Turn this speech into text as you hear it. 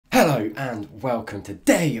Hello and welcome.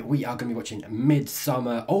 Today we are going to be watching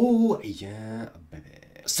Midsommar. Oh yeah, baby.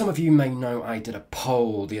 Some of you may know I did a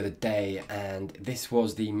poll the other day and this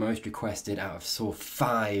was the most requested out of Saw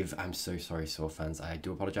 5. I'm so sorry, Saw fans, I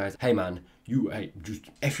do apologise. Hey man,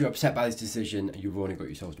 if you're upset by this decision, you've only got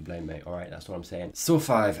yourselves to blame, mate, alright? That's what I'm saying. Saw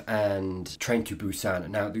 5 and Train to Busan.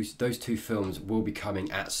 Now, those two films will be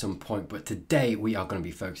coming at some point, but today we are going to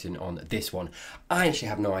be focusing on this one. I actually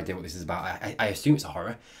have no idea what this is about. I assume it's a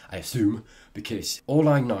horror. I assume, because all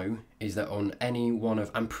I know is that on any one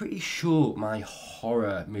of, I'm pretty sure my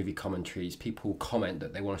horror movie commentaries, people comment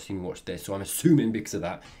that they want to see me watch this, so I'm assuming because of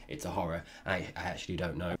that, it's a horror. I actually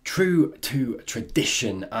don't know. True to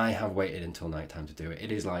tradition, I have waited until nighttime to do it.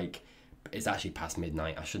 It is like, it's actually past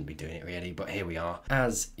midnight. I shouldn't be doing it really, but here we are.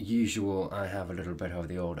 As usual, I have a little bit of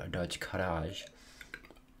the old Dutch courage.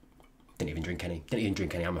 Didn't even drink any.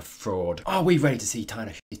 I'm a fraud. Are we ready to see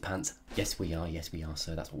Tyler his pants? Yes, we are. Yes, we are.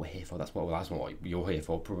 So that's what we're here for. That's what you're here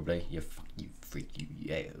for, probably. You freak.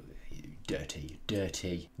 You dirty.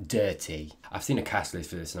 I've seen a cast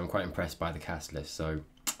list for this, and I'm quite impressed by the cast list. So,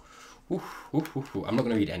 I'm not going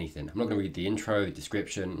to read anything. I'm not going to read the intro, the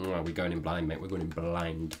description. We're going in blind, mate. We're going in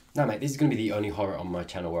blind. Now, mate, this is going to be the only horror on my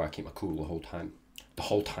channel where I keep my cool the whole time. The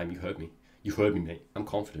whole time. You heard me. You heard me, mate. I'm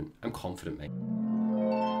confident. I'm confident, mate.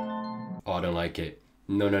 Oh, I don't like it.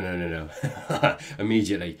 No.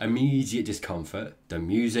 Immediate discomfort. The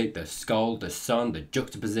music, the skull, the sun, the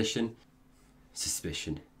juxtaposition.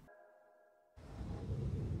 Suspicion.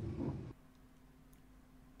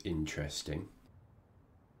 Interesting.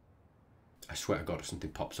 I swear to God if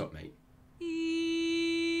something pops up, mate.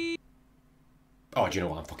 Oh, do you know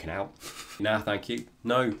what? I'm fucking out. Nah, thank you.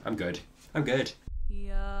 No, I'm good. I'm good.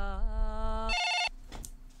 Yeah.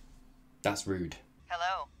 That's rude.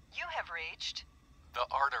 Hello. You have reached the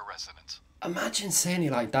Arda residence. Imagine saying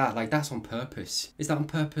it like that. Like, that's on purpose. Is that on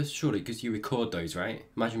purpose? Surely, because you record those, right?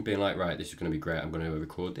 Imagine being like, right, this is going to be great. I'm going to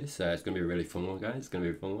record this. It's going to be a really fun one, guys. It's going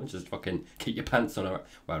to be a fun one. Just fucking keep your pants on.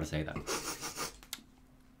 Why would I say that?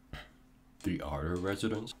 The Arda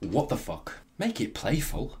residence? What the fuck? Make it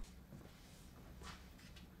playful.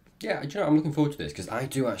 Yeah, do you know, I'm looking forward to this because I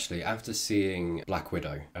do actually, after seeing Black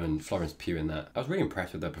Widow and Florence Pugh in that, I was really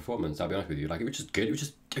impressed with their performance, I'll be honest with you. Like, it was just good. It was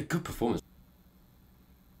just a good performance.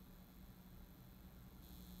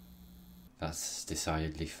 That's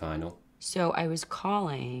decidedly final. So I was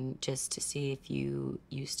calling just to see if you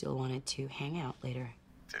still wanted to hang out later.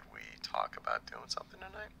 Did we talk about doing something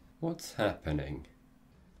tonight? What's happening?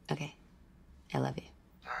 Okay. I love you.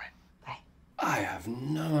 All right. Bye. I have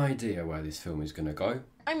no idea where this film is going to go.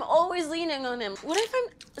 I'm always leaning on him. What if I'm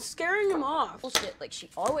scaring him off? Bullshit, like she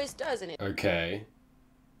always does, and it. Okay.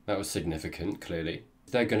 That was significant, clearly.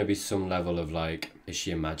 Is there going to be some level of, like, is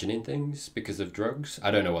she imagining things because of drugs?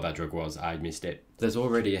 I don't know what that drug was. I missed it. There's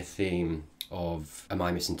already a theme of, am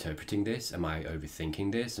I misinterpreting this? Am I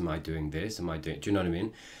overthinking this? Am I doing this? Do you know what I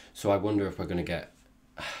mean? So I wonder if we're going to get,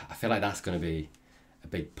 I feel like that's going to be a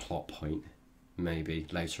big plot point, maybe,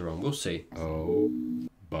 later on. We'll see. Oh,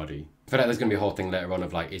 buddy. I feel like there's going to be a whole thing later on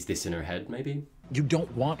of, like, is this in her head, maybe? You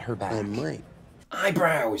don't want her back. I might.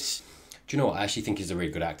 Eyebrows! Do you know what? I actually think he's a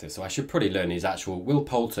really good actor, so I should probably learn his actual... Will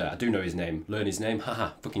Poulter, I do know his name. Learn his name.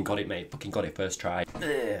 Haha, fucking got it, mate. Fucking got it first try.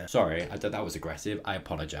 Ugh. Sorry, that was aggressive. I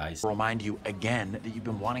apologise. Remind you again that you've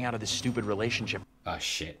been wanting out of this stupid relationship. Ah,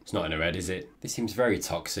 shit. It's not in her head, is it? This seems very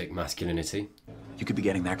toxic masculinity. You could be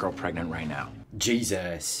getting that girl pregnant right now.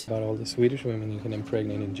 Jesus. About all the Swedish women you can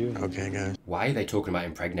impregnate in June. Okay, guys. Why are they talking about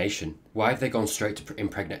impregnation? Why have they gone straight to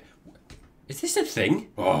impregnate? Is this a thing?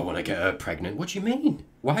 Oh, I want to get her pregnant. What do you mean?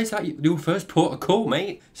 Why is that your first port of call,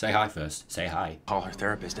 mate? Say hi first. Say hi. Call her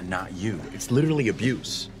therapist and not you. It's literally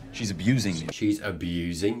abuse. She's abusing you. She's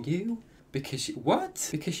abusing you? Because she... What?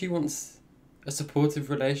 Because she wants a supportive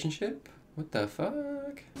relationship? What the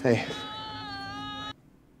fuck? Hey.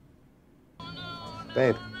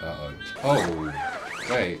 Babe. Uh-oh. Oh,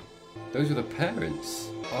 wait. Those are the parents.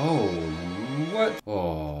 Oh, what?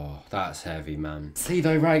 Oh, that's heavy, man. See,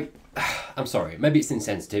 though, right... I'm sorry, maybe it's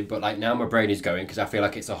insensitive, but like now my brain is going because I feel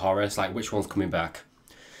like it's a horror. It's like, which one's coming back?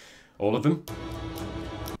 All of them?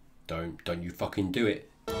 Don't you fucking do it.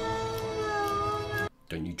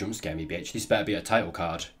 Don't you jump scare me, bitch. This better be a title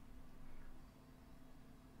card.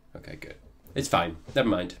 Okay, good. It's fine. Never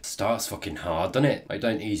mind. Starts fucking hard, doesn't it? Like,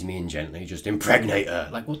 don't ease me in gently, just impregnate her.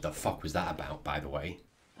 Like, what the fuck was that about, by the way?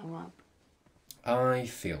 I'm up. I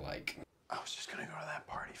feel like... I was just gonna go to that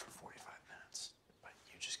party for 45 minutes, but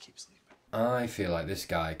you just keep sleeping. I feel like this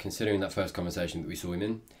guy, considering that first conversation that we saw him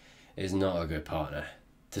in, is not a good partner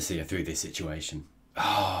to see her through this situation.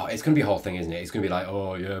 Oh, it's going to be a whole thing, isn't it? It's going to be like,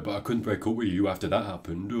 oh yeah, but I couldn't break up with you after that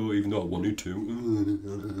happened, or even though I wanted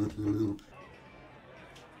to.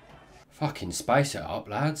 Fucking spice it up,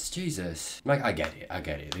 lads. Jesus. Like, I get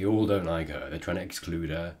it. They all don't like her. They're trying to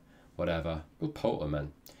exclude her. Whatever. We'll polt her,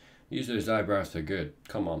 man. Use those eyebrows for good.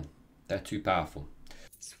 Come on. They're too powerful.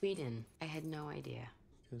 Sweden. I had no idea.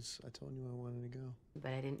 Because I told you I wanted to go.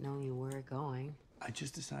 But I didn't know you were going. I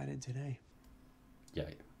just decided today. Yeah.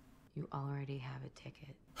 You already have a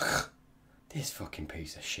ticket. This fucking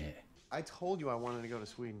piece of shit. I told you I wanted to go to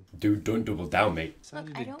Sweden. Dude, don't double down, mate. Look,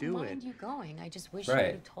 I don't mind you going. I just wish Right.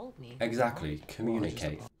 you had told me. Exactly.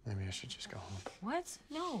 Communicate. Maybe I should just go home. What?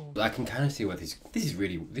 No. I can kind of see where this is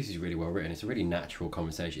really well written. It's a really natural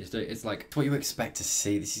conversation. It's like it's what you expect to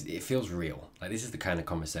see. It feels real. Like this is the kind of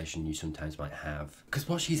conversation you sometimes might have. Because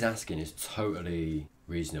what she's asking is totally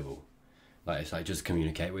reasonable. Like it's like just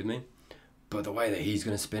communicate with me. But the way that he's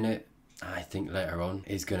gonna spin it, I think later on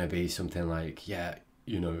is gonna be something like, yeah,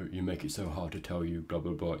 you know, you make it so hard to tell you, blah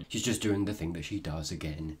blah blah. She's just doing the thing that she does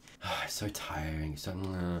again. It's so tiring.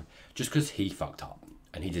 So just because he fucked up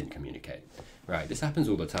and he didn't communicate. Right, this happens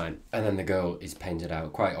all the time. And then the girl is painted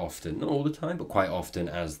out quite often, not all the time, but quite often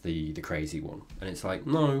as the crazy one. And it's like,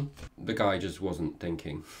 no, the guy just wasn't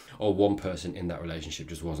thinking. Or one person in that relationship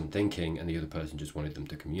just wasn't thinking and the other person just wanted them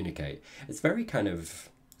to communicate. It's a very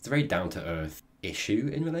down-to-earth issue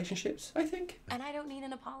in relationships, I think. And I don't need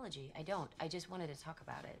an apology. I don't. I just wanted to talk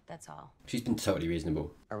about it. That's all. She's been totally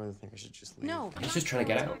reasonable. I really think I should just leave. No. He's just trying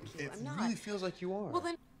to get out. It I'm not. really feels like you are. Well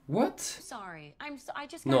then, What? sorry. I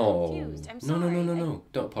just got No. confused. I'm sorry. No.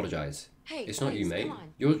 Don't apologise. Hey, It's not you, please, mate. come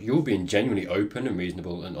on. You're being genuinely open and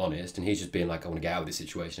reasonable and honest, and he's just being like, I want to get out of this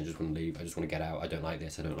situation. I just want to leave. I just want to get out. I don't like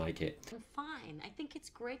this. I don't like it. I'm fine. I think it's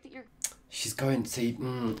great that you're. She's going. See,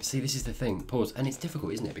 this is the thing. Pause. And it's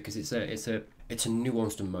difficult, isn't it? Because it's a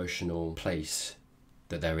nuanced emotional place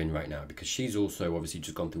that they're in right now. Because she's also obviously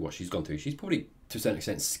just gone through what she's gone through. She's probably to a certain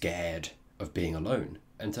extent scared of being alone.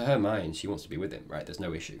 And to her mind, she wants to be with him, right? There's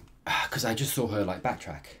no issue. Because I just saw her like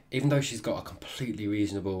backtrack. Even though she's got a completely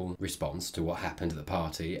reasonable response to what happened at the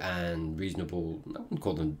party and reasonable, I wouldn't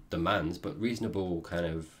call them demands, but reasonable kind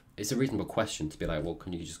of, it's a reasonable question to be like, well,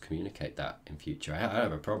 can you just communicate that in future? I don't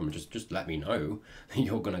have a problem. Just let me know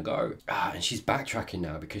you're going to go. And she's backtracking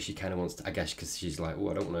now because she kind of wants to, I guess, because she's like,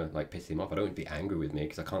 oh, I don't want to like piss him off. I don't want to be angry with me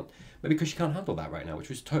because I can't, maybe because she can't handle that right now, which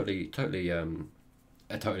was totally,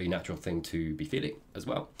 a totally natural thing to be feeling as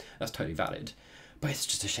well. That's totally valid. But it's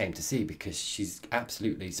just a shame to see because she's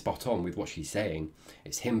absolutely spot on with what she's saying.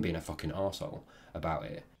 It's him being a fucking arsehole about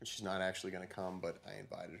it. She's not actually going to come, but I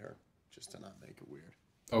invited her just to not make it weird.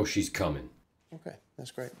 Oh, she's coming. Okay,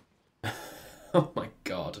 that's great. Oh my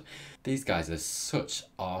god. These guys are such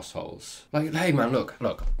arseholes. Like, hey man, look.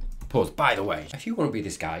 Pause. By the way, if you want to be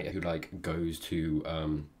this guy who like goes to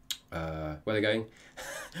where they're going?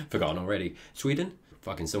 Forgotten already. Sweden?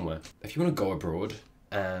 Fucking somewhere. If you want to go abroad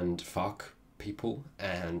and fuck people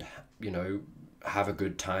and, you know, have a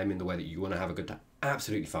good time in the way that you want to have a good time,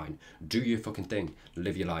 absolutely fine. Do your fucking thing.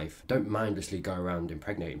 Live your life. Don't mindlessly go around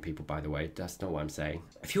impregnating people, by the way. That's not what I'm saying.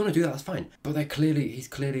 If you want to do that, that's fine. But he's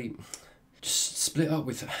clearly just split up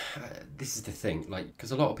with, this is the thing, like,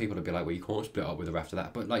 because a lot of people would be like, well, you can't split up with her after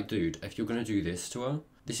that. But like, dude, if you're going to do this to her,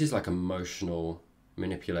 this is like emotional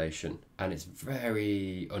manipulation, and it's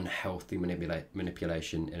very unhealthy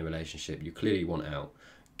manipulation in a relationship. You clearly want out.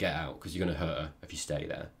 Get out, because you're going to hurt her if you stay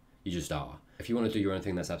there. You just are. If you want to do your own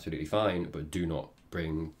thing, that's absolutely fine, but do not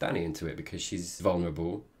bring Danny into it because she's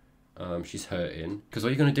vulnerable. She's hurting. Because all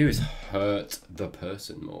you're going to do is hurt the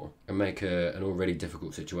person more and make an already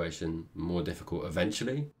difficult situation more difficult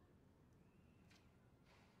eventually.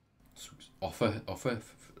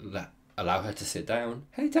 Allow her to sit down.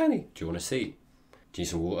 Hey, Danny, do you want a seat? Do you need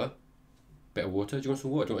some water? Bit of water? Do you want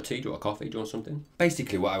some water? Do you want a tea? Do you want a coffee? Do you want something?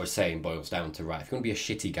 Basically, what I was saying boils down to, right, if you want to be a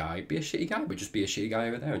shitty guy, but just be a shitty guy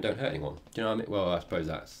over there and don't hurt anyone. Do you know what I mean? Well, I suppose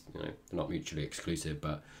that's, you know, they're not mutually exclusive,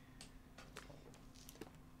 but...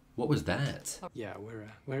 What was that? Yeah,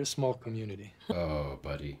 we're a small community. Oh,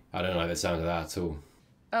 buddy. I don't like the sound of that at all.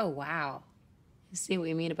 Oh wow. You see what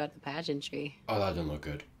we mean about the pageantry? Oh, that doesn't look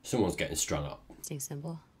good. Someone's getting strung up. Sing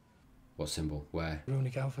symbol. What symbol? Where?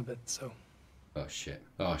 Runic alphabet, so Oh,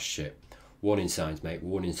 shit. Warning signs, mate.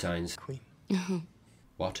 Warning signs. Queen.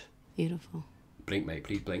 What? Beautiful. Blink, mate.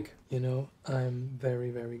 Please blink. You know, I'm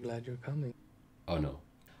very, very glad you're coming. Oh, no.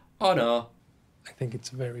 Oh, no. I think it's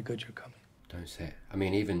very good you're coming. Don't say it. I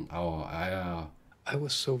mean, even... I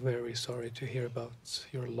was so very sorry to hear about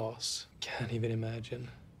your loss. Can't even imagine.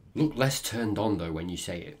 Look less turned on, though, when you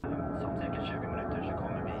say it.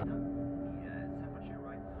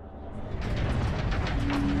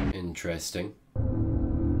 Interesting.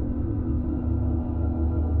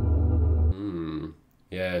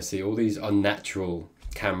 Yeah, see, all these unnatural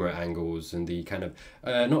camera angles and the kind of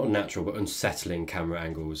not unnatural but unsettling camera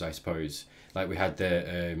angles, I suppose. Like we had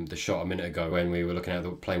the shot a minute ago when we were looking out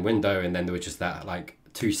the plane window, and then there was just that like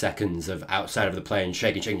 2 seconds of outside of the plane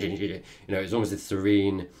shaking. You know, it's almost this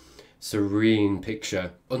serene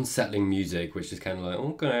picture, unsettling music, which is kind of like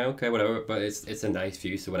okay, whatever, but it's a nice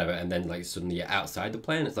view, so whatever. And then like suddenly you're outside the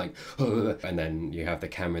plane, it's like and then you have the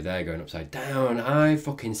camera there going upside down. I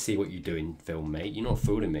fucking see what you're doing, film mate. You're not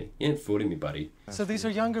fooling me. You ain't fooling me, buddy. So these are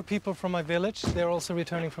younger people from my village. They're also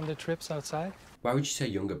returning from their trips outside. Why would you say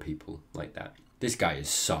younger people like that? This guy is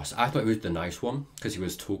sus. I thought he was the nice one because he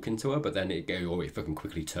was talking to her, but then it fucking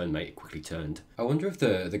quickly turned, mate. It quickly turned. I wonder if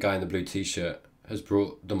the guy in the blue t-shirt has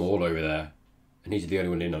brought them all over there and he's the only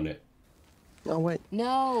one in on it. I'll wait.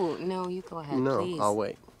 No, you go ahead, please. No, I'll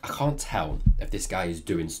wait. I can't tell if this guy is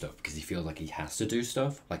doing stuff because he feels like he has to do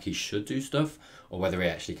stuff, like he should do stuff, or whether he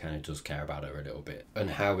actually kind of does care about her a little bit, and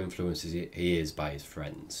how influenced he is by his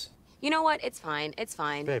friends. You know what? It's fine. It's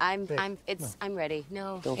fine. Babe, I'm no. I'm ready.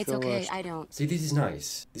 No, Don't it's feel okay. rushed. I don't. See, this is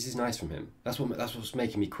nice. This is nice from him. That's what's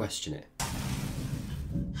making me question it.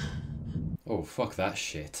 Oh, fuck that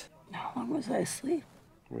shit. How long was I asleep?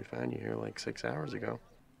 We found you here like 6 hours ago.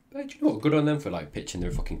 But do you know what? Good on them for like pitching their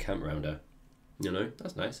fucking camp around her. You know,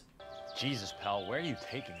 that's nice. Jesus, pal, where are you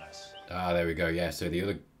taking us? Ah, there we go. Yeah, so the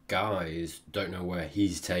other guys don't know where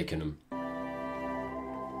he's taking them.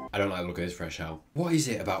 I don't like the look of this fresh hell. What is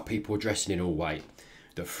it about people dressing in all white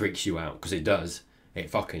that freaks you out? Because it does. It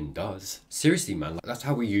fucking does. Seriously, man, that's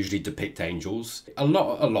how we usually depict angels. A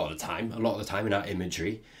lot of the time in our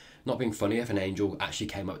imagery. Not being funny, if an angel actually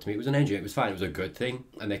came up to me, it was an angel, it was fine, it was a good thing,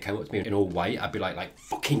 and they came up to me in all white, I'd be like,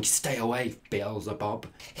 fucking stay away, Beelzebub.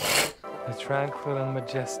 A tranquil and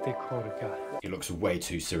majestic Horga. He looks way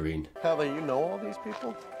too serene. Heather, you know all these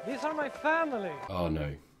people? These are my family. Oh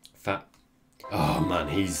no. Oh man,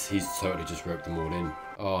 he's totally just roped them all in.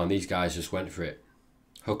 Oh, and these guys just went for it.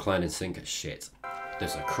 Hook, line and sinker shit.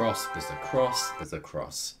 There's a cross, there's a cross, there's a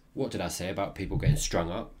cross. What did I say about people getting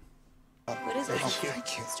strung up? What is it?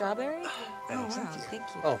 Strawberry? Oh, wow. Thank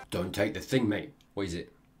you. Oh. Don't take the thing, mate. What is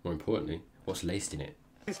it? More importantly, what's laced in it?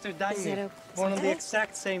 Mr. Is it Daniel, a born on the something?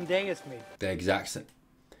 exact same day as me. The exact same.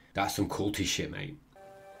 That's some culty shit, mate.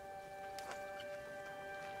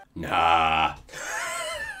 Nah.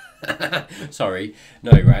 Sorry.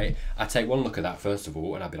 No, right? I'd take one look at that first of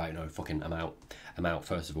all and I'd be like, no, fucking, I'm out. I'm out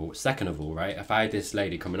first of all. Second of all, right? If I had this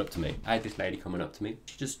lady coming up to me,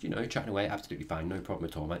 she just, you know, chatting away, absolutely fine, no problem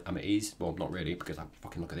at all. I'm at ease. Well, not really, because I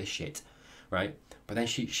fucking look at this shit, right? But then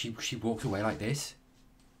she walks away like this.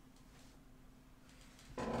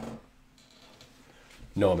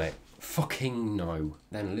 No, mate. Fucking no.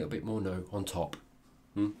 Then a little bit more no on top.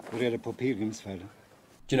 Do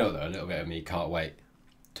you know though, a little bit of me can't wait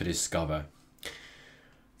to discover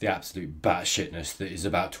the absolute batshitness that is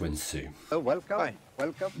about to ensue. Oh, welcome. Hi.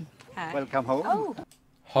 Welcome. Hi. Welcome home. Oh.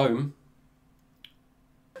 Home?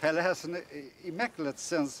 Pelle has an immaculate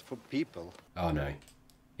sense for people. Oh no.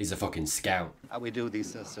 He's a fucking scout. We do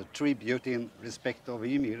this as a tribute in respect of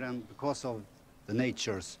Ymir and because of the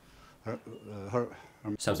nature's her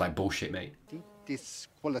Sounds like bullshit, mate. these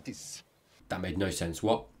qualities. That made no sense.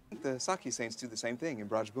 What? The Saki Saints do the same thing in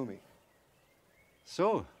Brajbumi.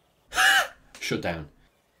 So Shut down.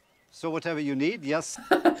 So whatever you need, yes.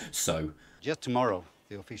 So. Just tomorrow,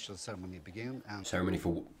 the official ceremony begin and... Ceremony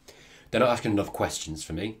for... They're not asking enough questions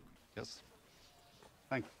for me. Yes.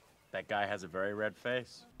 Thank you. That guy has a very red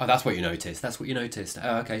face. Oh, that's what you noticed. That's what you noticed.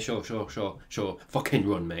 Oh, okay, sure. Fucking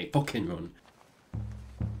run, mate. Fucking run.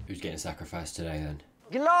 Who's getting sacrificed today, then?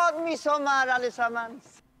 Glad Midsommar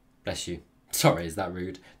allesammans! Bless you. Sorry, is that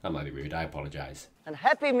rude? That might be rude. I apologise. And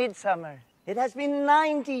happy Midsummer. It has been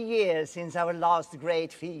 90 years since our last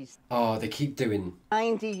great feast. Oh, they keep doing...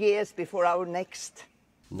 90 years before our next.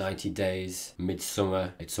 90 days,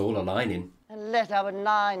 midsummer, it's all aligning. And let our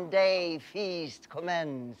 9-day feast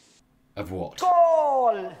commence. Of what?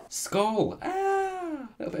 Skål! Skull! Ah! A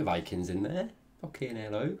little bit of Vikings in there. Fucking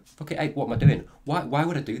hello. Fucking, hey, what am I doing? Why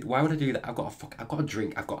would I do that? I've got a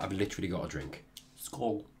drink. I've literally got a drink.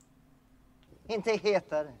 Skull. Inte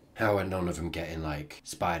hetare. How are none of them getting, like,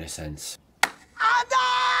 spider sense?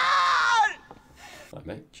 Adar! Right,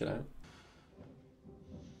 mate, chill out.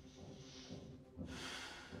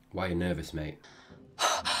 Why are you nervous, mate?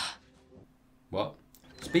 What?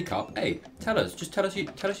 Speak up. Hey, tell us. Just tell us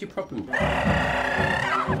your problem.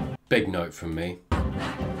 Big note from me.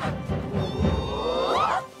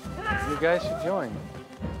 You guys should join.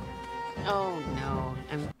 Oh no.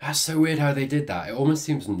 That's so weird how they did that. It almost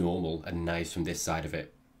seems normal and nice from this side of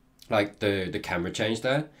it. Like the camera change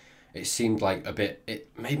there. it seemed like a bit,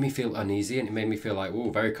 it made me feel uneasy and it made me feel like, oh,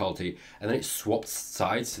 very culty. And then it swapped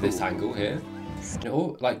sides to this angle here. And it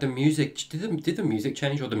all, like the music, did the music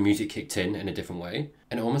change, or the music kicked in a different way?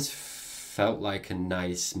 And it almost felt like a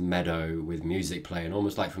nice meadow with music playing,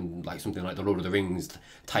 almost like from like something like the Lord of the Rings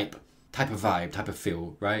type of vibe, type of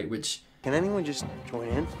feel, right? Which... Can anyone just join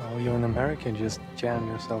in? Oh, you're an American, just jam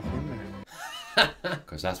yourself in there.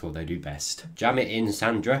 Because that's what they do best. Jam it in,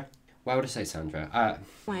 Sandra. Why would I say Sandra? Oh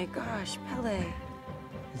my gosh, Pele.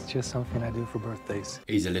 It's just something I do for birthdays.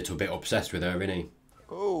 He's a little bit obsessed with her, isn't he?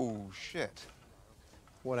 Oh, shit.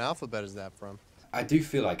 What alphabet is that from? I do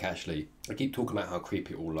feel like, actually, I keep talking about how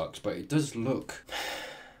creepy it all looks, but it does look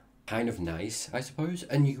kind of nice, I suppose.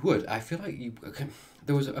 And you would. I feel like you...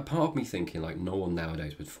 There was a part of me thinking, like, no one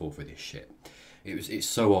nowadays would fall for this shit. It's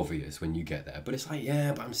so obvious when you get there. But it's like,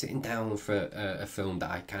 yeah, but I'm sitting down for a film that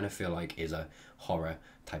I kind of feel like is a horror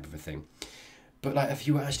type of a thing. But, like, if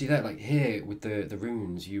you were actually there, like, here with the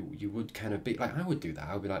runes, you would kind of be... Like, I would do that.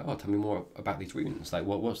 I would be like, oh, tell me more about these runes. Like,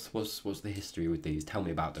 what's the history with these? Tell me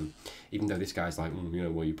about them. Even though this guy's like, you know,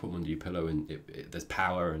 well, you put them under your pillow and there's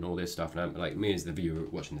power and all this stuff. And I'm like, me as the viewer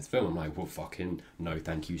watching this film, I'm like, well, fucking no,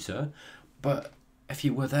 thank you, sir. But... if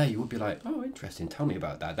you were there, you would be like, oh, interesting, tell me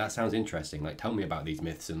about that. That sounds interesting. Like, tell me about these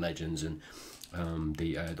myths and legends and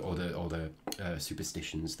the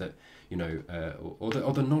superstitions that, you know,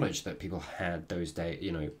 or the knowledge that people had those days,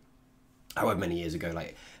 you know, however many years ago.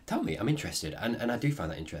 Like, tell me, I'm interested. And I do find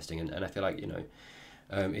that interesting. And I feel like, you know,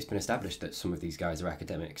 it's been established that some of these guys are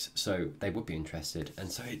academics, so they would be interested. And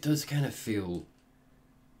so it does kind of feel...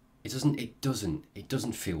 It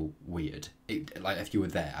doesn't feel weird. Like if you were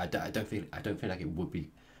there, I don't feel like it would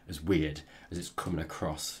be as weird as it's coming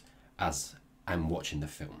across as I'm watching the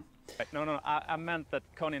film. No, I meant that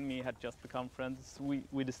Connie and me had just become friends.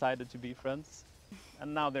 We decided to be friends,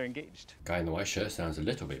 and now they're engaged. Guy in the white shirt sounds a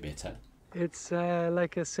little bit bitter. It's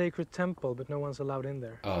like a sacred temple, but no one's allowed in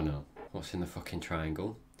there. Oh no, what's in the fucking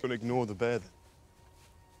triangle? Don't ignore the bear then.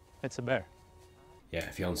 It's a bear.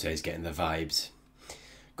 Yeah, fiance's getting the vibes.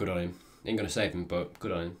 Good on him. Ain't gonna save him, but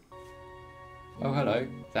good on him. Oh, hello.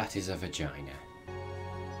 That is a vagina.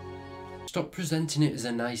 Stop presenting it as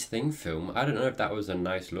a nice thing, film. I don't know if that was a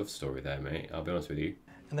nice love story there, mate. I'll be honest with you.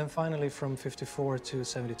 And then finally, from 54 to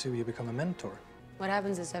 72, you become a mentor. What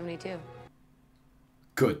happens at 72?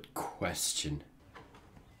 Good question.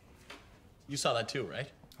 You saw that too, right?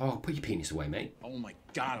 Oh, put your penis away, mate. Oh my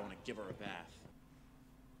god, I want to give her a bath.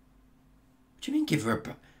 What do you mean give her a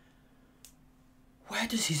bath? Where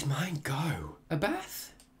does his mind go? A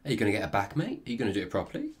bath? Are you going to get a back, mate? Are you going to do it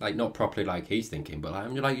properly? Like, not properly like he's thinking, but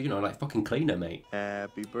like, you know, like fucking cleaner, mate.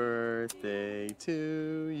 Happy birthday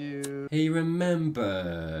to you. He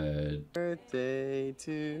remembered. Birthday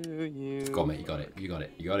to you. Go on, mate, you got it. You got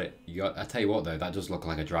it. You got it. I tell you what, though, that does look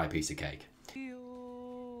like a dry piece of cake.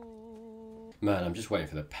 Man, I'm just waiting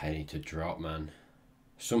for the penny to drop, man.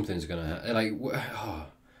 Something's going to happen. Like, oh.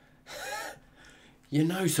 You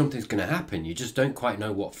know something's gonna happen. You just don't quite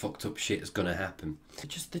know what fucked up shit is gonna happen.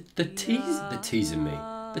 Just the teasing me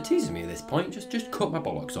at this point. Just cut my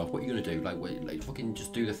bollocks off. What are you gonna do? Like fucking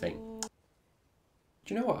just do the thing.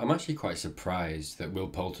 Do you know what? I'm actually quite surprised that Will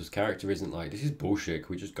Poulter's character isn't like, this is bullshit.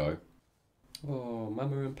 Can we just go? Oh,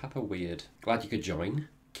 Mama and Papa weird. Glad you could join.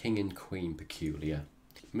 King and Queen peculiar.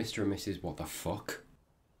 Mr. and Mrs. what the fuck?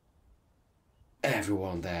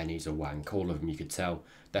 Everyone there needs a wank. All of them, you could tell.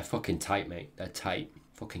 They're fucking tight, mate. They're tight.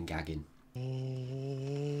 Fucking gagging.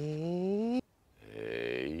 Hey.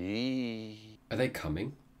 Are they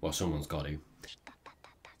coming? Well, someone's got to.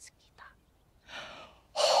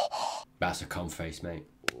 That's a cum face, mate.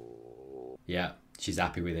 Yeah, she's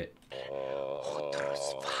happy with it.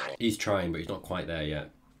 He's trying, but he's not quite there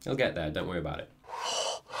yet. He'll get there. Don't worry about it.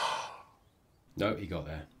 No, he got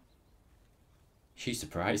there. She's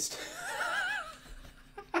surprised.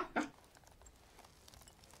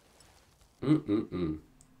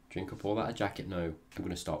 Drink up all that jacket. No, I'm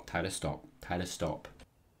gonna stop. Tyler, stop. Tyler, stop.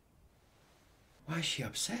 Why is she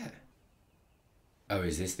upset? Oh,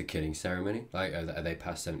 is this the killing ceremony? Like, are they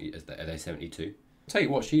past 70? Are they 72? I'll tell you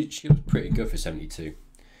what, she looks pretty good for 72.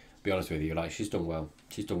 Be honest with you, like, she's done well.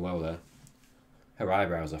 She's done well there. Her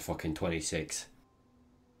eyebrows are fucking 26.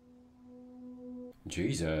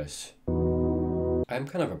 Jesus. I'm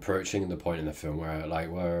kind of approaching the point in the film where, like,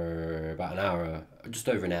 we're about an hour, just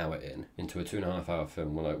over an hour into a 2.5 hour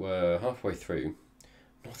film. We're halfway through.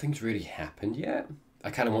 Nothing's really happened yet.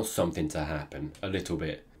 I kind of want something to happen, a little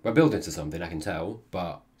bit. We're building to something, I can tell,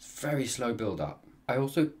 but it's very slow build up. I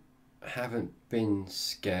also haven't been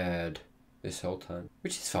scared this whole time,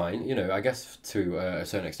 which is fine. You know, I guess to a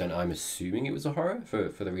certain extent, I'm assuming it was a horror for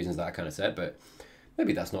the reasons that I kind of said, but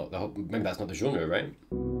maybe that's not the genre, right?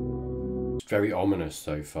 It's very ominous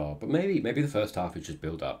so far, but maybe the first half is just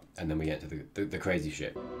build up, and then we get to the crazy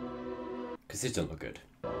shit. Because this doesn't look good.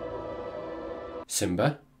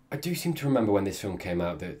 Simba. I do seem to remember when this film came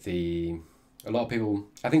out that a lot of people,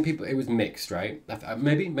 it was mixed, right?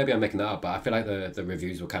 Maybe I'm making that up, but I feel like the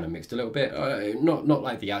reviews were kind of mixed a little bit. Not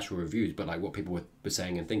like the actual reviews, but like what people were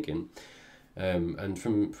saying and thinking. And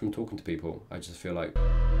from talking to people, I just feel like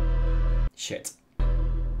shit.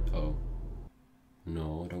 Oh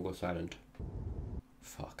no! Don't go silent.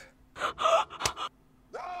 Fuck.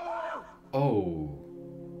 Oh.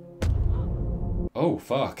 Oh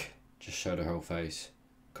fuck! Just showed her whole face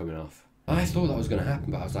coming off. I thought that was going to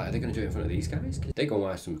happen, but I was like, are they going to do it in front of these guys? Because they're going to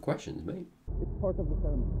ask some questions, mate. It's part of the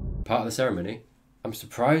ceremony. Part of the ceremony? I'm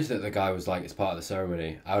surprised that the guy was like, it's part of the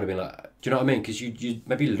ceremony. I would have been like, do you know what I mean? Because you'd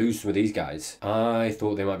maybe lose some of these guys. I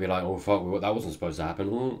thought they might be like, oh fuck, that wasn't supposed to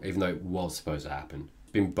happen. Even though it was supposed to happen.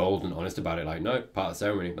 Being bold and honest about it, like, no, part of the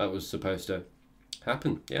ceremony. That was supposed to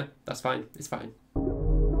happen. Yeah, that's fine. It's fine.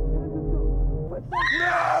 No!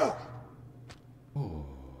 Oh,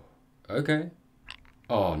 okay.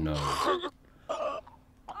 Oh no.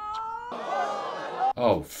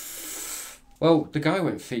 Oh. Well, the guy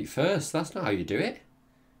went feet first. That's not how you do it.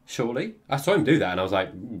 Surely. I saw him do that and I was like,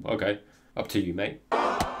 okay, up to you, mate.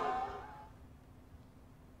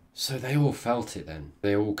 So they all felt it then.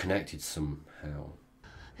 They all connected somehow.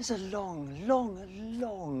 It's a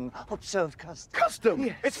long observed custom. Custom?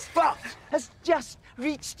 Yes. It's fucked! Has just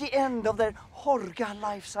reached the end of their Horga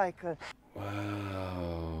life cycle.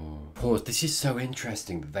 Wow. Pause. This is so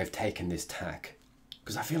interesting that they've taken this tack.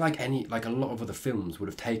 Because I feel like a lot of other films would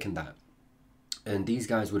have taken that. And these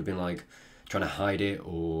guys would have been like trying to hide it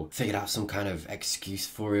or figured out some kind of excuse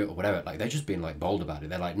for it or whatever. Like they're just being like bold about it.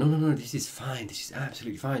 They're like, no, this is fine. This is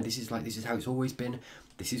absolutely fine. This is how it's always been.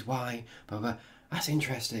 This is why. Blah, blah. That's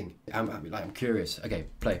interesting. I'm curious. Okay,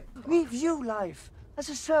 play. We view life as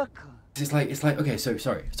a circle. It's like okay. So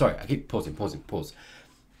sorry. I keep pausing. Pause.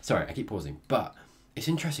 Sorry, I keep pausing. But it's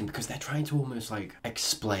interesting because they're trying to almost like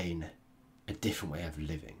explain a different way of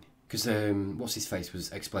living. Because what's his face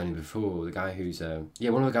was explaining before, the guy who's one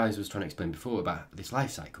of the guys was trying to explain before about this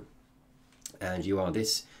life cycle, and you are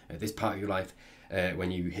this at this part of your life.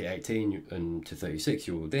 When you hit 18 and to 36,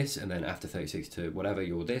 you're this, and then after 36 to whatever,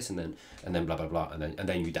 you're this, and then blah blah blah, and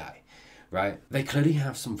then you die, right? They clearly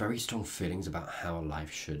have some very strong feelings about how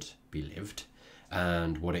life should be lived,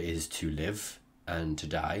 and what it is to live and to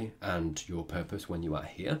die, and your purpose when you are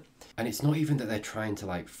here. And it's not even that they're trying to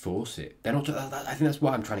like force it. They're not. I think that's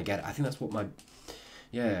what I'm trying to get at. I think that's what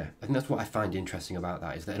I find interesting about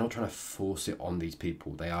that is they're not trying to force it on these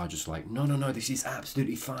people. They are just like, no, this is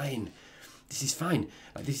absolutely fine. This is fine.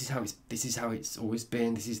 Like this is how it's always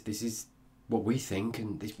been. This is what we think,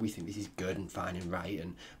 and we think this is good and fine and right.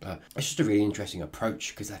 And it's just a really interesting approach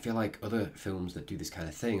because I feel like other films that do this kind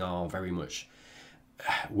of thing are very much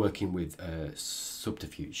working with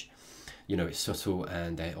subterfuge. You know, it's subtle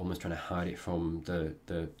and they're almost trying to hide it from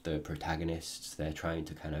the protagonists. They're trying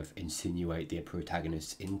to kind of insinuate the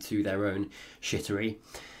protagonists into their own shittery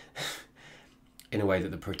in a way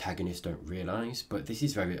that the protagonists don't realise. But this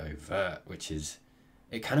is very overt, which is,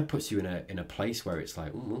 it kind of puts you in a place where it's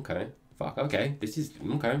like, okay, fuck, okay, this is,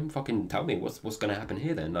 okay, fucking tell me what's going to happen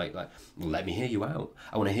here then. Like, let me hear you out.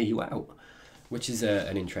 I want to hear you out. Which is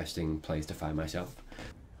an interesting place to find myself.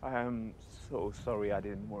 I am so sorry I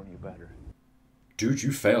didn't warn you better. Dude,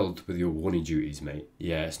 you failed with your warning duties, mate.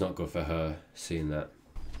 Yeah, it's not good for her seeing that.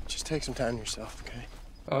 Just take some time yourself, okay?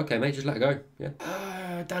 Oh, okay, mate, just let it go. Yeah.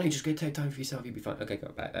 Danny, just go take time for yourself. You'll be fine. Okay, go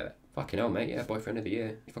back. Fucking hell, mate. Yeah, boyfriend of the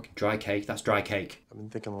year. You fucking dry cake. That's dry cake. I've been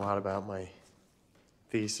thinking a lot about my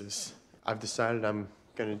thesis. I've decided I'm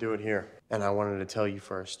gonna do it here. And I wanted to tell you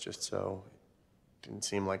first, just so it didn't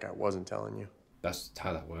seem like I wasn't telling you. That's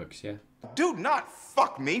how that works, yeah. Do not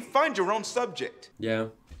fuck me. Find your own subject. Yeah,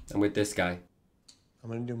 and with this guy. I'm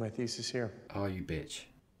gonna do my thesis here. Oh, you bitch.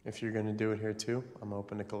 If you're gonna do it here too, I'm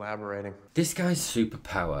open to collaborating. This guy's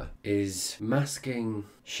superpower is masking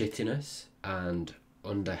shittiness and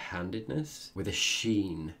underhandedness with a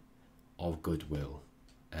sheen of goodwill.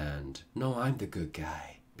 And, no, I'm the good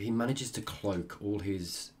guy. He manages to cloak all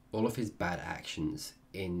of his bad actions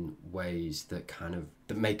in ways that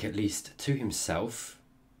that make, at least to himself,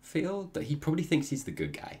 feel that he probably thinks he's the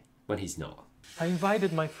good guy when he's not. I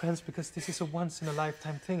invited my friends because this is a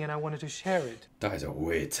once-in-a-lifetime thing and I wanted to share it. That is a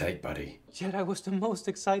weird take, buddy. Yet I was the most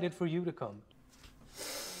excited for you to come.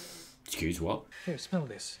 Excuse what? Here, smell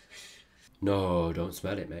this. No, don't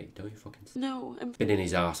smell it, mate. Don't you fucking... No, I'm... Been in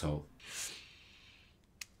his arsehole.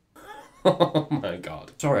 Oh my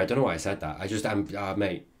god. Sorry, I don't know why I said that.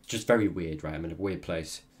 Mate, just very weird, right? I'm in a weird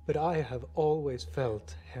place. But I have always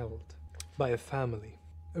felt held by a family,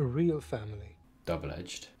 a real family.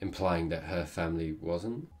 Double-edged, implying that her family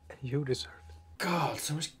wasn't. You deserve it. God,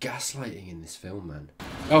 so much gaslighting in this film, man.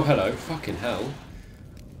 Oh, hello, fucking hell.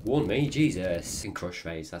 Warn me, Jesus. In crush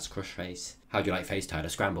face, that's crush face. How do you like face tighter?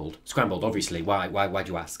 Scrambled. Scrambled, obviously. Why'd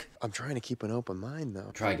you ask? I'm trying to keep an open mind,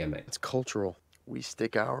 though. Try again, mate. It's cultural. We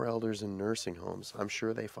stick our elders in nursing homes. I'm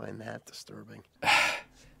sure they find that disturbing.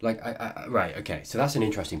 Like, right, okay. So that's an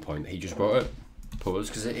interesting point that he just brought up. Pause,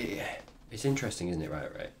 because it's interesting, isn't it?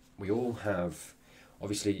 Right. We all have,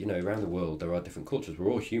 obviously, you know, around the world, there are different cultures.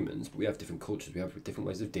 We're all humans, but we have different cultures. We have different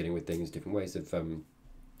ways of dealing with things, different ways of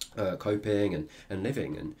coping and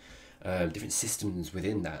living, and different systems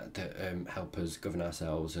within that help us govern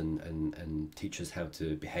ourselves and teach us how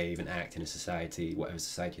to behave and act in a society, whatever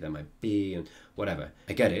society that might be, and whatever.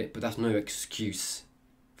 I get it, but that's no excuse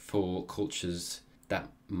for cultures that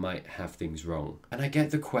might have things wrong. And I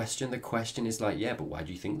get the question. The question is like, yeah, but why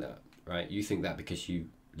do you think that, right? You think that because you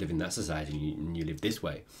live in that society and you live this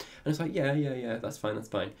way. And it's like, yeah, that's fine.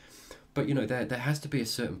 But, you know, there has to be a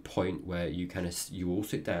certain point where you you all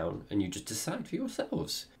sit down and you just decide for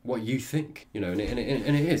yourselves what you think, you know, and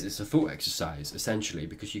it's a thought exercise, essentially,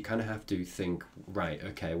 because you kind of have to think, right,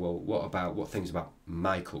 okay, well, what things about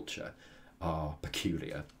my culture are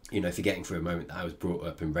peculiar? You know, forgetting for a moment that I was brought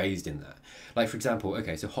up and raised in that. Like, for example,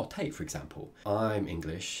 okay, so hot take, for example. I'm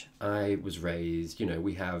English. I was raised, you know,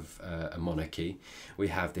 we have a monarchy. We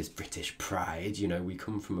have this British pride, you know, we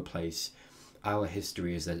come from a place. Our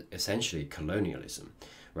history is essentially colonialism,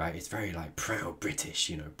 right? It's very like proud British,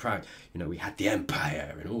 you know, proud, you know, we had the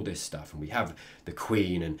empire and all this stuff, and we have the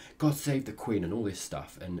Queen and God save the Queen and all this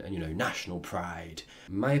stuff, and you know, national pride.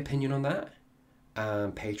 My opinion on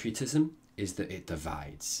that, patriotism, is that it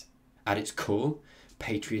divides. At its core,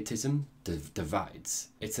 patriotism divides.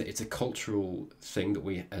 It's a cultural thing that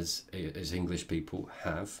we as English people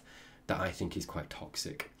have that I think is quite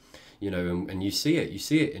toxic. You know, and you see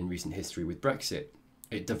it in recent history with Brexit.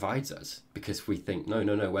 It divides us because we think, no,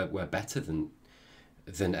 we're better than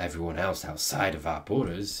everyone else outside of our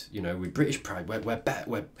borders. You know, with British pride, we're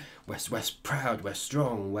proud, we're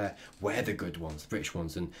strong, we're the good ones, the British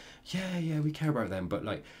ones, and yeah, we care about them, but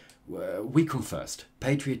like, we come first.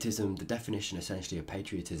 Patriotism, the definition essentially of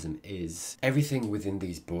patriotism is everything within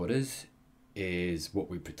these borders is what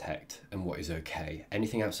we protect and what is okay.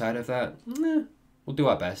 Anything outside of that, we'll do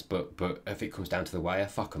our best, but if it comes down to the wire,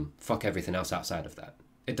 fuck them. Fuck everything else outside of that.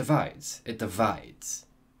 It divides.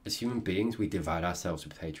 As human beings, we divide ourselves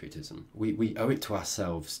with patriotism. We owe it to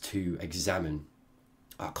ourselves to examine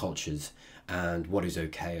our cultures and what is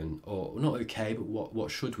okay or not okay, but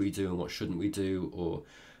what should we do and what shouldn't we do, or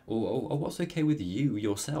what's okay with you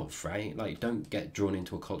yourself, right? Like, don't get drawn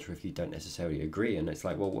into a culture if you don't necessarily agree. And it's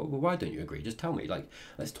like, well, why don't you agree? Just tell me. Like,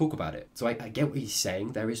 let's talk about it. So I get what he's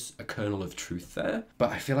saying. There is a kernel of truth there,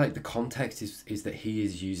 but I feel like the context is that he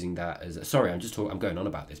is using that as sorry, I'm going on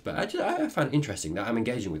about this, but I find it interesting that I'm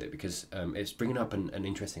engaging with it because it's bringing up an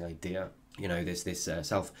interesting idea. You know, there's this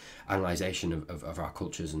self-analysation of our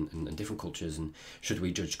cultures and different cultures, and should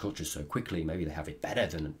we judge cultures so quickly? Maybe they have it better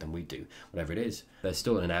than we do, whatever it is. There's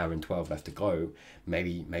still an hour and 12 left to go.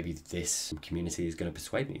 Maybe this community is going to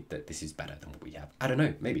persuade me that this is better than what we have. I don't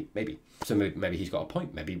know, maybe. So maybe he's got a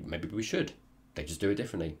point. Maybe we should. They just do it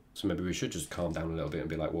differently. So maybe we should just calm down a little bit and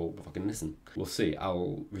be like, well, fucking listen. We'll see.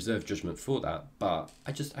 I'll reserve judgment for that, but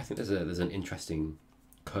I think there's an interesting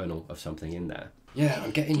kernel of something in there. Yeah,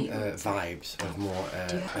 I'm getting vibes of more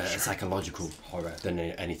psychological horror than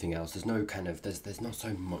anything else. There's no kind of there's not so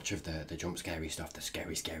much of the jump scary stuff, the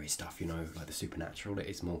scary stuff, you know, like the supernatural. It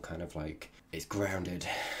is more kind of like it's grounded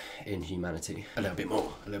in humanity a little bit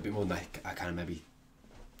more than I kind of maybe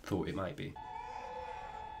thought it might be.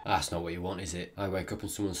 That's not what you want, is it? I wake up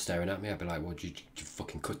and someone's staring at me, I'd be like, well, you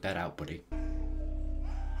fucking cut that out, buddy.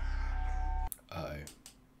 Uh-oh.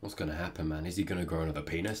 What's gonna happen, man? Is he gonna grow another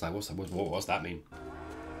penis? Like, what's that mean?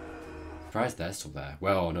 Surprised they're still there.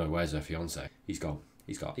 Well, no, where's her fiance? He's gone.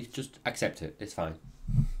 He's just accept it. It's fine.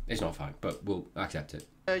 It's not fine, but we'll accept it.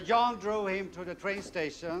 Jan drove him to the train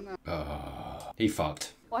station. He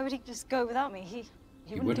fucked. Why would he just go without me? He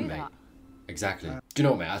wouldn't do mate. that. Exactly. Do you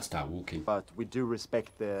know what, mate? I'd start walking. But we do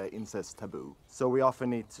respect the incest taboo, so we often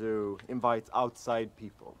need to invite outside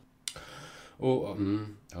people. Oh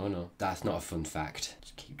no, that's not a fun fact.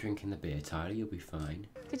 Just keep drinking the beer, Tyler, you'll be fine.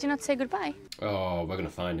 Did you not say goodbye? Oh, we're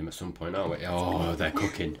gonna find him at some point, aren't we? Oh, they're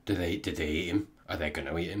cooking. Did they eat him? Are they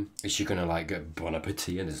gonna eat him? Is she gonna like get bon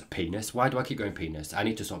appetit and there's a penis? Why do I keep going penis? I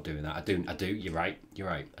need to stop doing that. I do. You're right.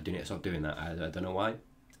 I do need to stop doing that. I don't know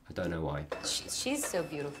why. She's so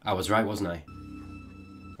beautiful. I was right, wasn't I?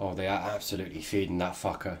 Oh, they are absolutely feeding that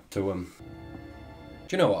fucker to them.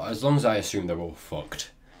 Do you know what? As long as I assume they're all fucked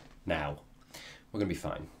now, we're gonna be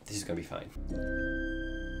fine. This is gonna be fine.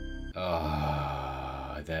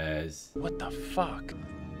 Ah, there's... What the fuck?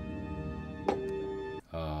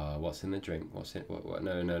 What's in the drink? What's in... What?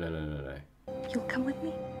 No. You'll come with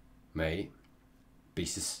me? Mate, be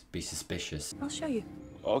suspicious. I'll show you.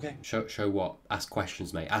 Okay. Show what? Ask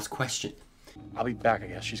questions, mate. Ask questions. I'll be back, I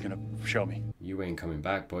guess. She's gonna show me. You ain't coming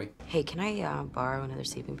back, boy. Hey, can I borrow another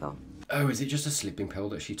sleeping pill? Oh, is it just a sleeping pill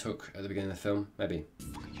that she took at the beginning of the film? Maybe.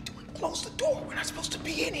 What are you doing? Close the door. We're not supposed to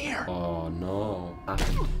be in here. Oh, no.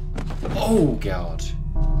 Oh, God.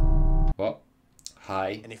 What?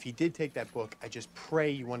 Hi. And if he did take that book, I just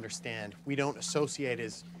pray you understand. We don't associate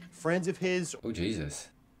as friends of his. Oh, Jesus.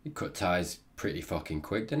 He cut ties pretty fucking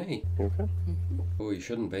quick, didn't he? Okay. Oh, you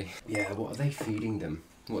shouldn't be. Yeah, what are they feeding them?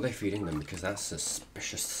 What are they feeding them? Because that's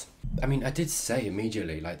suspicious. I mean, I did say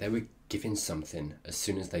immediately, like, they were giving something as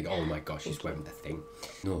soon as they go, oh my gosh, she's wearing the thing.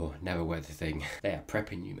 No, never wear the thing. They are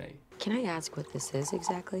prepping you, mate. Can I ask what this is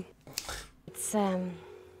exactly? It's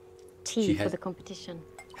tea for the competition.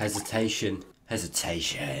 Hesitation.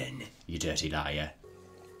 Hesitation. You dirty liar.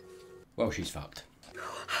 Well, she's fucked.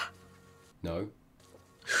 No.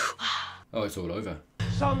 Oh, it's all over.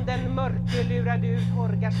 Som den mörke lurade ut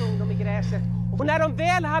Horgas ungdom I gräset. Och när de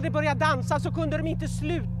väl hade börjat dansa så kunde de inte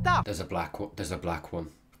sluta. There's a black one. There's a black one.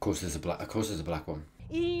 Of course there's a black one.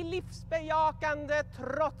 I livsbejakande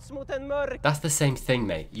trots mot en mörk. That's the same thing,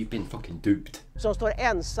 mate. You've been fucking duped. Som står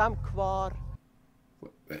ensam kvar.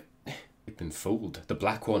 You've been fooled. The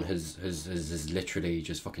black one has literally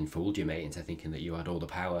just fucking fooled you, mate, into thinking that you had all the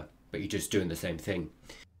power, but you're just doing the same thing.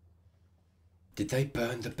 Did they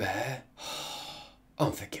burn the bear?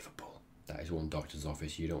 Unforgivable. That is one doctor's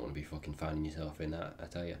office. You don't want to be fucking finding yourself in that, I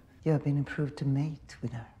tell you. You have been approved to mate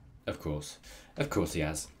with her. Of course. Of course he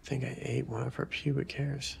has. I think I ate one of her pubic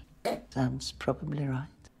hairs. Sounds probably right.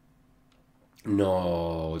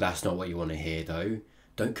 No, that's not what you want to hear, though.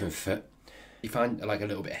 Don't confess. You find like a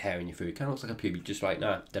little bit of hair in your food, it kind of looks like a pubic, just like,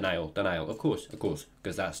 nah, denial. Of course,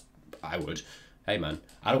 because that's, I would. Hey man,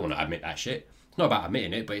 I don't want to admit that shit. It's not about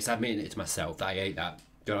admitting it, but it's admitting it to myself that I ate that.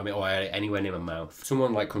 Do you know what I mean? Or I ate it anywhere near my mouth.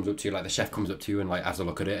 Someone like comes up to you, like the chef comes up to you and like has a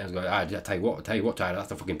look at it and goes, I tell you what, Tyler, that's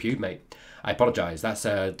the fucking pube, mate. I apologise. That's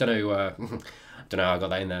don't know how I got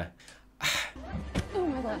that in there. Oh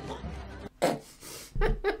my god.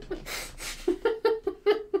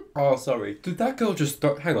 Oh, sorry. Did that girl just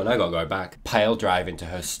hang on, I gotta go back. Pale drive into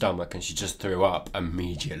her stomach and she just threw up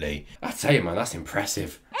immediately. I tell you, man, that's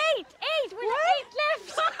impressive. Eight! We have 8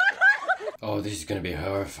 left! Oh, this is gonna be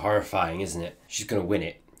horrifying, isn't it? She's gonna win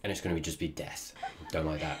it, and it's gonna just be death. Don't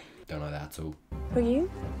like that. Don't like that at all. For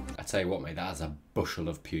you? I tell you what, mate, that has a bushel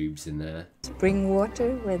of pubes in there. Spring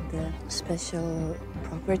water with special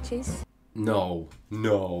properties. No.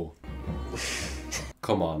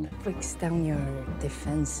 Come on. Breaks down your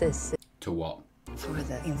defenses. To what? For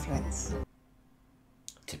the influence.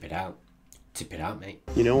 Tip it out. Tip it out, mate.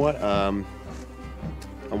 You know what? I'm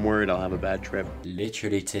worried I'll have a bad trip.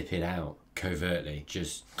 Literally tip it out. Covertly.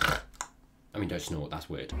 Just... I mean, don't snort. That's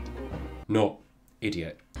weird. No.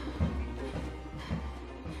 Idiot.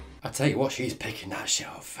 I tell you what, she's picking that shit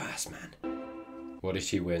up fast, man. What did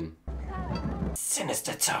she win?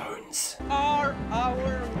 Sinister Tones. Are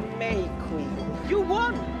our May Queen. You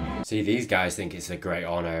won! See, these guys think it's a great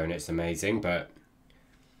honour and it's amazing, but...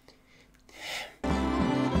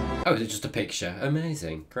 Oh, is it just a picture?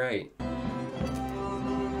 Amazing. Great.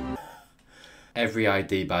 Every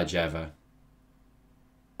ID badge ever.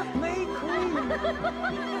 May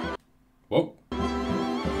Queen! Whoa.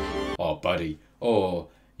 Oh, buddy. Oh,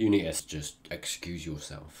 you need to just excuse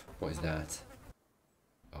yourself. What is that?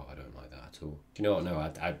 Oh, I don't like that at all. Do you know what? No,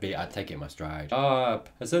 I'd take it in my stride. Ah,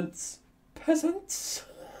 peasants. Peasants.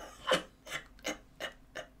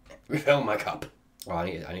 Refill my cup. Oh, I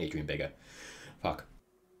need to drink bigger. Fuck.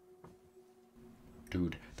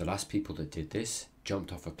 Dude, the last people that did this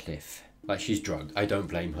jumped off a cliff. Like, she's drugged. I don't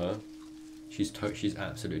blame her. She's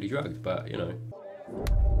absolutely drugged, but, you know.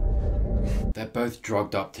 They're both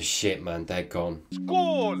drugged up to shit, man. They're gone.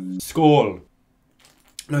 Skål! Skål!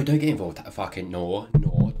 No, don't get involved. Fucking no,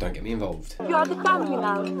 don't get me involved. You are the family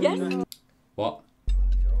now, yes? What?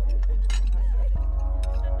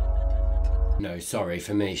 No, sorry,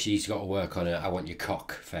 for me, she's got to work on it. I want your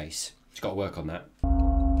cock face. She's got to work on that.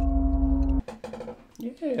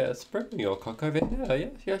 Yeah, spread me your cock over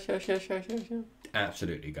there. Yes.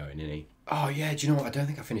 Absolutely going, isn't he? Oh yeah, do you know what? I don't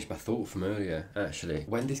think I finished my thought from earlier, actually.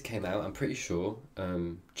 When this came out, I'm pretty sure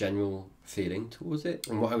general feeling towards it,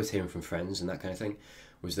 and what I was hearing from friends and that kind of thing,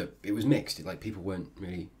 was that it was mixed. Like, people weren't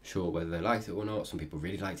really sure whether they liked it or not. Some people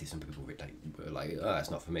really liked it, some people were like, oh,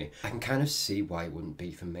 that's not for me. I can kind of see why it wouldn't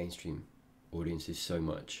be for mainstream audiences so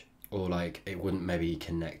much. Or like, it wouldn't maybe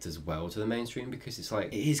connect as well to the mainstream, because it's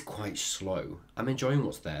like, it is quite slow. I'm enjoying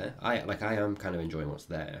what's there. I am kind of enjoying what's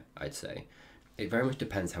there, I'd say. It very much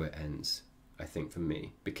depends how it ends, I think, for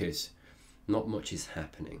me, because not much is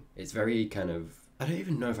happening. It's very kind of, I don't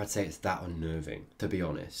even know if I'd say it's that unnerving, to be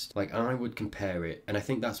honest. Like, I would compare it, and I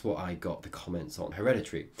think that's what I got the comments on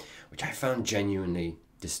Hereditary, which I found genuinely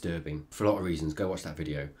disturbing for a lot of reasons. Go watch that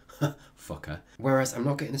video. Fucker. Whereas I'm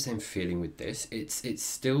not getting the same feeling with this. It's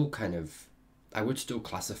still kind of, I would still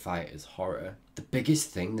classify it as horror. The biggest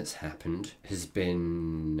thing that's happened has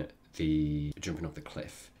been the jumping off the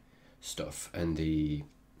cliff stuff and the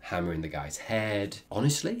hammering the guy's head.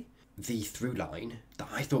 Honestly, the through line that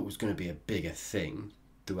I thought was going to be a bigger thing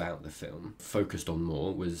throughout the film, focused on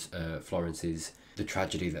more, was Florence's, the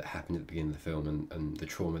tragedy that happened at the beginning of the film and the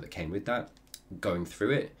trauma that came with that, going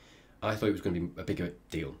through it. I thought it was going to be a bigger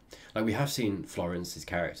deal. Like, we have seen Florence's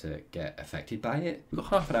character get affected by it. We've got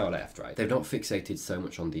half an hour left, right? They've not fixated so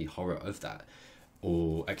much on the horror of that,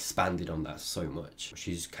 or expanded on that so much.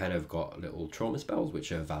 She's kind of got little trauma spells,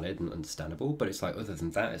 which are valid and understandable, but it's like, other than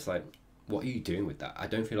that, it's like, what are you doing with that? I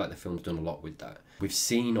don't feel like the film's done a lot with that. We've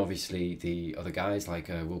seen, obviously, the other guys, like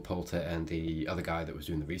Will Poulter and the other guy that was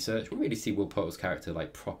doing the research. We really see Will Poulter's character,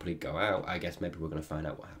 like, properly go out. I guess maybe we're going to find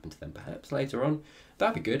out what happened to them perhaps later on.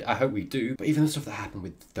 That'd be good. I hope we do. But even the stuff that happened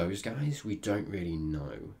with those guys, we don't really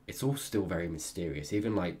know. It's all still very mysterious.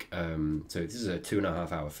 Even like, so this is a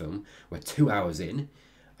 2.5 hour film. We're 2 hours in.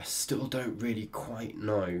 I still don't really quite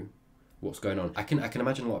know what's going on. I can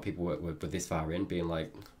imagine a lot of people were this far in being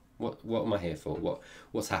like, what am I here for?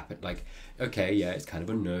 What's happened? Like, okay, yeah, it's kind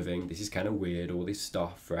of unnerving. This is kind of weird, all this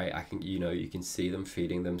stuff, right? I can, you can see them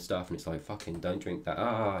feeding them stuff, and it's like, fucking don't drink that.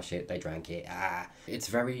 Ah, shit, they drank it. Ah. It's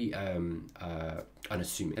very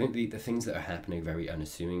unassuming. I think the things that are happening are very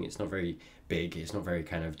unassuming. It's not very big. It's not very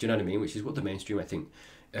kind of, do you know what I mean? Which is what the mainstream, I think,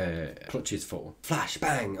 clutches for. Flash,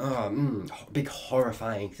 bang, big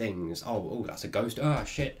horrifying things. Oh, that's a ghost. Oh,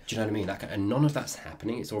 shit. Do you know what I mean? That kind, and none of that's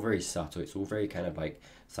happening. It's all very subtle. It's all very kind of like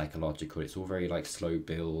psychological. It's all very like slow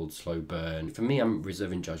build, slow burn. For me, I'm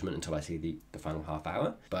reserving judgment until I see the final half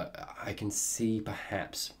hour. But I can see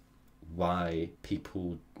perhaps why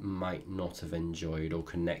people might not have enjoyed or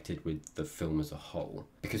connected with the film as a whole.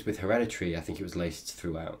 Because with Hereditary, I think it was laced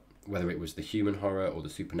throughout. Whether it was the human horror or the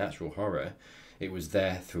supernatural horror, it was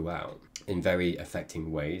there throughout in very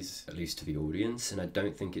affecting ways, at least to the audience. And I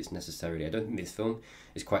don't think this film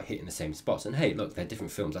is quite hitting the same spots. And hey, look, they're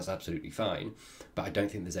different films, that's absolutely fine. But I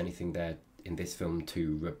don't think there's anything there in this film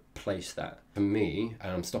to replace that. For me,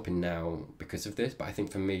 and I'm stopping now because of this, but I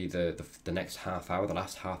think for me, the next half hour, the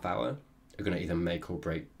last half hour, are going to either make or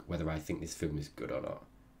break whether I think this film is good or not.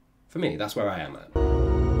 For me, that's where I am at.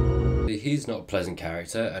 He's not a pleasant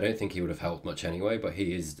character. I don't think he would have helped much anyway, but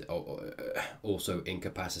he is also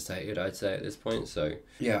incapacitated, I'd say, at this point. So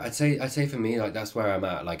yeah, I'd say for me, like, that's where I'm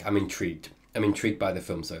at. Like, I'm intrigued. I'm intrigued by the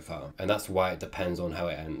film so far, and that's why it depends on how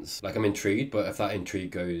it ends. Like, I'm intrigued, but if that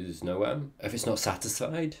intrigue goes nowhere, if it's not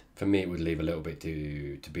satisfied, for me it would leave a little bit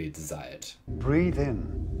to be desired. Breathe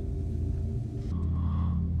in.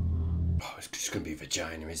 Oh, it's just gonna be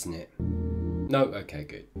vagina, isn't it? No, okay,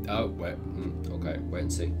 good. Oh, wait, okay, wait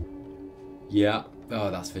and see. Yeah.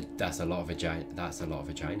 Oh, that's a lot of vagina. That's a lot of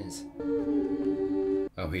vaginas.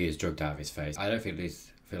 Oh, he is drugged out of his face. I don't feel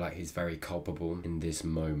like he's very culpable in this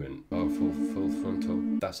moment. Oh, full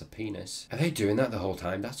frontal. That's a penis. Are they doing that the whole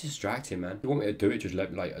time? That's distracting, man. If you want me to do it, just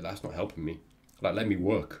let me, like, that's not helping me. Like, let me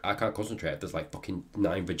work. I can't concentrate if there's like fucking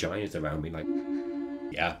 9 vaginas around me. Like,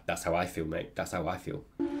 yeah, that's how I feel, mate. That's how I feel.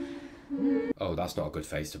 Oh, that's not a good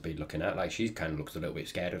face to be looking at. Like, she kind of looks a little bit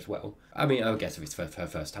scared as well. I mean, I guess if it's her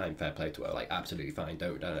first time, fair play to her. Like, absolutely fine.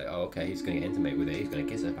 Don't oh, okay, he's going to get intimate with her. He's going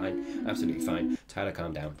to kiss her. Fine. Absolutely fine. Tyler,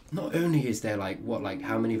 calm down. Not only is there, like,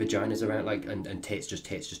 how many vaginas around, like, and tits, just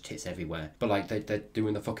tits everywhere. But, like, they're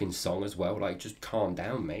doing the fucking song as well. Like, just calm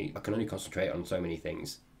down, mate. I can only concentrate on so many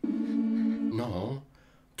things. No.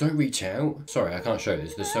 Don't reach out. Sorry, I can't show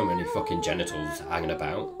this. There's so many fucking genitals hanging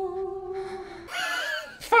about.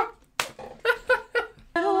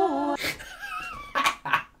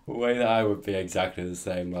 Way that I would be exactly the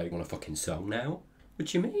same, like, on a fucking song now? What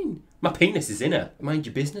do you mean? My penis is in her. Mind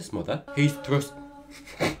your business, mother. He's thrust...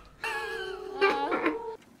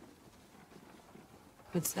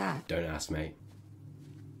 What's that? Don't ask me.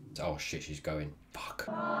 Oh shit, she's going. Fuck.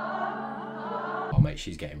 Oh mate,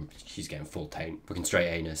 she's getting full taint. Fucking straight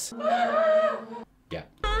anus. Yeah.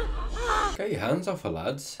 Get your hands off her,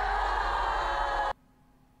 lads.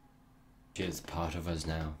 She's part of us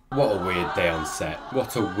now. What a weird day on set.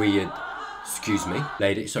 What a weird... Excuse me,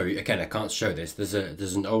 lady. Sorry, again, I can't show this.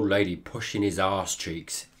 There's an old lady pushing his arse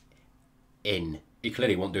cheeks in. He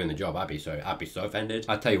clearly wasn't doing the job. I'd be so offended.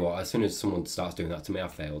 I tell you what, as soon as someone starts doing that to me, I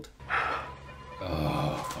failed.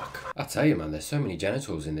 Oh fuck! I tell you, man, there's so many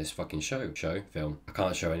genitals in this fucking film. I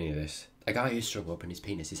can't show any of this. A guy who's strung up and his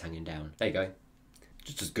penis is hanging down. There you go.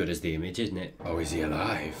 Just as good as the image, isn't it? Oh, is he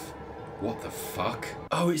alive? What the fuck?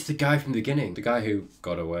 Oh, it's the guy from the beginning. The guy who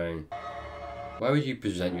got away. Why would you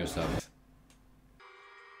present yourself?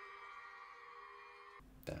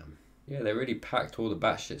 Damn. Yeah, they really packed all the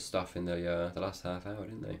batshit stuff in the last half hour,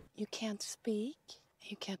 didn't they? You can't speak,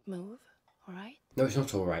 you can't move, all right? No, it's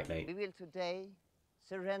not all right, mate. We will today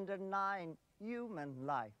surrender 9 human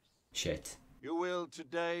lives. Shit. You will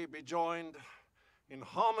today be joined in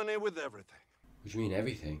harmony with everything. What do you mean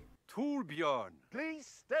everything? Torbjörn, please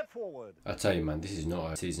step forward. I tell you, man, this is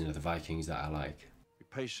not a season of the Vikings that I like. We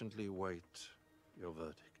patiently wait your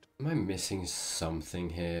verdict. Am I missing something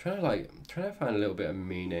here? Trying to find a little bit of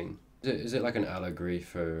meaning. Is it like an allegory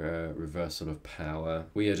for reversal of power?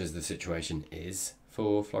 Weird as the situation is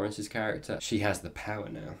for Florence's character, she has the power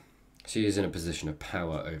now. She is in a position of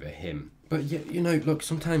power over him. But yeah, you know, look,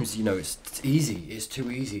 sometimes, you know, it's easy. It's too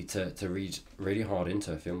easy to read really hard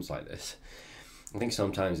into films like this. I think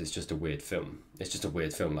sometimes it's just a weird film. It's just a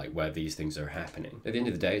weird film, like, where these things are happening. At the end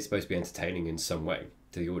of the day, it's supposed to be entertaining in some way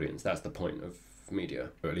to the audience. That's the point of media.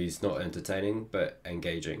 Or at least not entertaining, but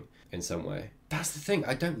engaging in some way. That's the thing.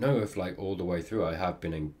 I don't know if, like, all the way through I have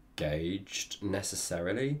been engaged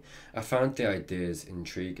necessarily. I found the ideas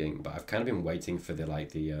intriguing, but I've kind of been waiting for the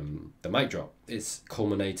mic drop. It's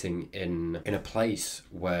culminating in a place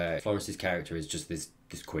where Florence's character is just this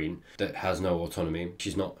queen that has no autonomy.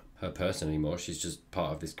 She's not her person anymore. She's just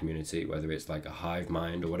part of this community, whether it's like a hive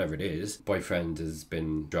mind or whatever it is. Boyfriend has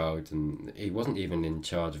been drugged and he wasn't even in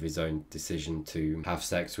charge of his own decision to have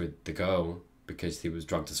sex with the girl because he was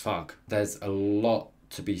drugged as fuck. There's a lot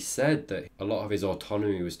to be said that a lot of his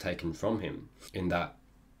autonomy was taken from him in that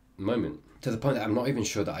moment, to the point that I'm not even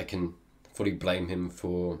sure that I can fully blame him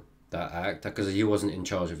for that act, because he wasn't in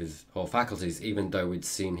charge of his whole faculties, even though we'd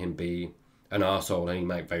seen him be an arsehole and he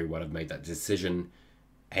might very well have made that decision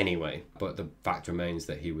anyway. But the fact remains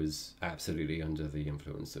that he was absolutely under the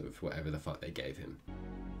influence of whatever the fuck they gave him.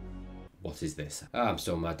 What is this? I'm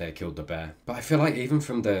so mad they killed the bear. But I feel like even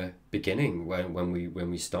from the beginning, when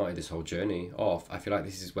we started this whole journey off, I feel like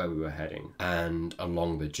this is where we were heading. And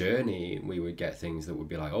along the journey, we would get things that would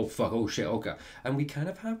be like, oh fuck, oh shit, okay. And we kind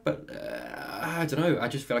of have, but I don't know. I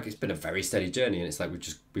just feel like it's been a very steady journey, and it's like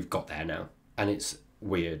we've got there now. And it's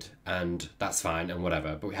weird, and that's fine, and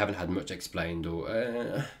whatever. But we haven't had much explained, or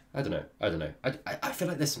I don't know. I feel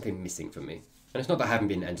like there's something missing for me. And it's not that I haven't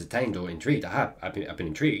been entertained or intrigued. I've been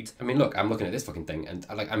intrigued. I mean, look, I'm looking at this fucking thing and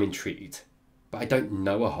I'm intrigued. But I don't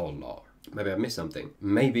know a whole lot. Maybe I've missed something.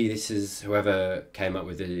 Maybe this is whoever came up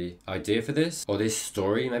with the idea for this, or this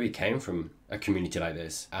story maybe came from a community like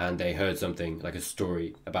this, and they heard something like a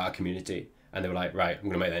story about a community, and they were like, right, I'm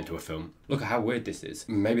going to make that into a film. Look at how weird this is.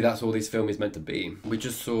 Maybe that's all this film is meant to be. We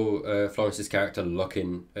just saw Florence's character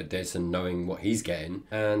looking at this and knowing what he's getting,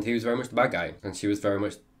 and he was very much the bad guy, and she was very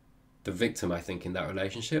much the victim, I think, in that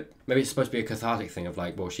relationship. Maybe it's supposed to be a cathartic thing of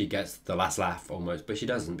like, well, she gets the last laugh almost, but she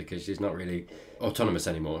doesn't, because she's not really autonomous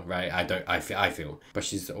anymore, right? I feel. But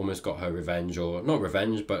she's almost got her revenge, or not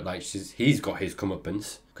revenge, but like he's got his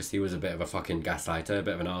comeuppance, because he was a bit of a fucking gaslighter, a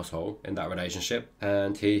bit of an asshole in that relationship,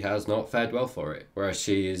 and he has not fared well for it. Whereas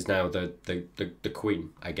she is now the queen,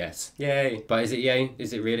 I guess. Yay! But is it yay?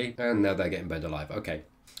 Is it really? And now they're getting burned alive. Okay.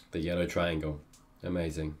 The yellow triangle.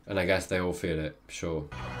 Amazing. And I guess they all feel it, sure.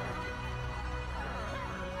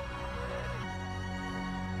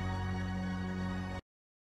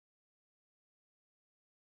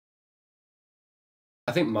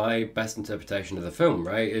 I think my best interpretation of the film,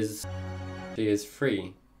 right, is she is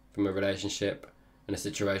free from a relationship and a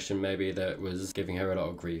situation maybe that was giving her a lot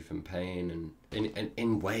of grief and pain, and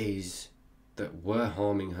in ways that were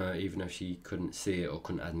harming her, even if she couldn't see it or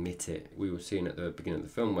couldn't admit it. We were seeing at the beginning of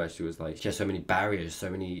the film where she was like, she has so many barriers, so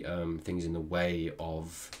many things in the way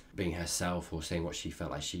of being herself or saying what she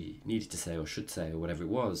felt like she needed to say or should say or whatever it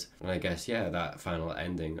was. And I guess, yeah, that final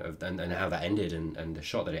ending of and how that ended and the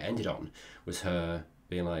shot that it ended on was her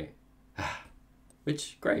being like,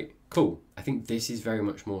 which, great, cool. I think this is very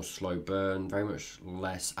much more slow burn, very much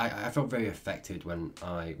less. I felt very affected when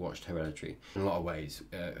I watched Hereditary in a lot of ways,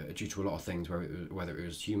 due to a lot of things, whether it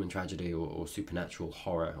was human tragedy or supernatural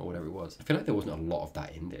horror or whatever it was. I feel like there wasn't a lot of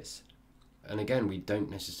that in this. And again, we don't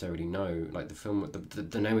necessarily know, like the film,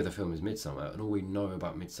 the name of the film is Midsommar, and all we know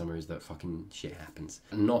about Midsommar is that fucking shit happens.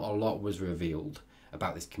 And not a lot was revealed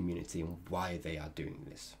about this community and why they are doing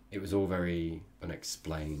this. It was all very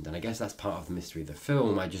unexplained, and I guess that's part of the mystery of the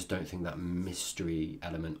film. I just don't think that mystery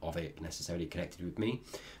element of it necessarily connected with me,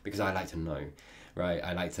 because I like to know, right?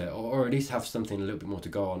 I like to, or at least have something a little bit more to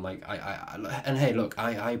go on. Like, and hey, look,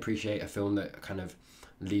 I appreciate a film that kind of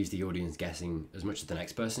leaves the audience guessing as much as the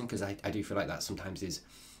next person, because I do feel like that sometimes is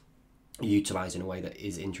utilised in a way that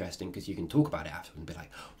is interesting, because you can talk about it after and be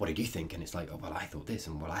like, what did you think? And it's like, oh, well, I thought this,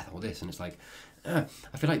 and well, I thought this, and it's like, I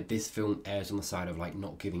feel like this film errs on the side of like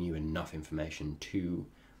not giving you enough information to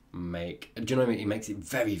make, do you know what I mean? It makes it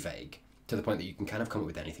very vague to the point that you can kind of come up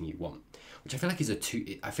with anything you want, which I feel like is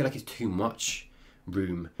it's too much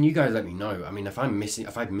room. You guys let me know. I mean, if I've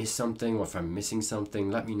missed something, or if I'm missing something,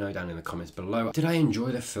 let me know down in the comments below. Did I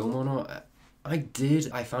enjoy the film or not? I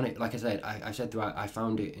did. I found it, like I said, I said throughout, I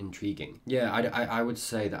found it intriguing. Yeah, I would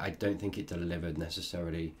say that I don't think it delivered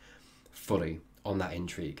necessarily fully on that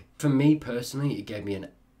intrigue. For me personally, it gave me an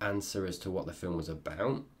answer as to what the film was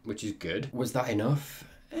about, which is good. Was that enough?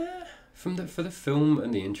 For the film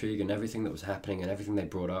and the intrigue and everything that was happening and everything they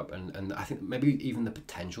brought up, and I think maybe even the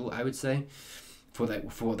potential, I would say, for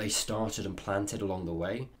what they started and planted along the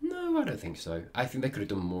way. No, I don't think so. I think they could have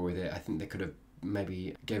done more with it. I think they could have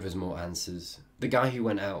maybe gave us more answers. The guy who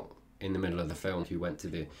went out in the middle of the film, who went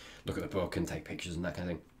to look at the book and take pictures and that kind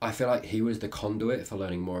of thing, I feel like he was the conduit for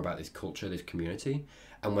learning more about this culture, this community,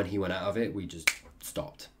 and when he went out of it, we just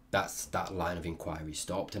stopped. That line of inquiry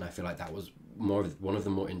stopped, and I feel like that was one of the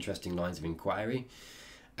more interesting lines of inquiry.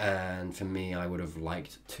 And for me, I would have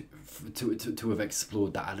liked to have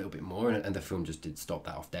explored that a little bit more, and the film just did stop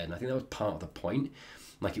that off dead. And I think that was part of the point.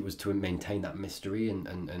 Like, it was to maintain that mystery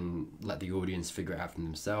and let the audience figure it out for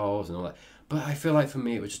themselves and all that. But I feel like for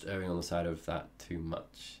me, it was just erring on the side of that too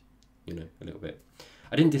much, you know, a little bit.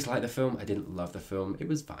 I didn't dislike the film. I didn't love the film. It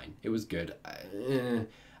was fine. It was good.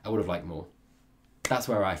 I would have liked more. That's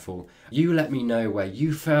where I fall. You let me know where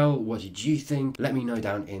you fell. What did you think? Let me know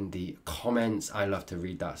down in the comments. I love to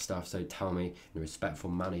read that stuff, so tell me in a respectful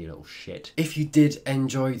manner, you little shit. If you did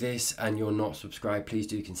enjoy this and you're not subscribed, please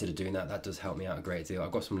do consider doing that. That does help me out a great deal.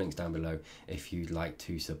 I've got some links down below if you'd like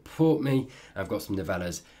to support me. I've got some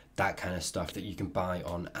novellas, that kind of stuff that you can buy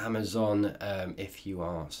on Amazon if you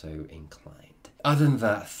are so inclined. Other than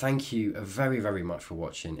that, thank you very, very much for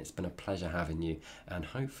watching. It's been a pleasure having you, and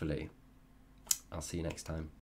hopefully I'll see you next time.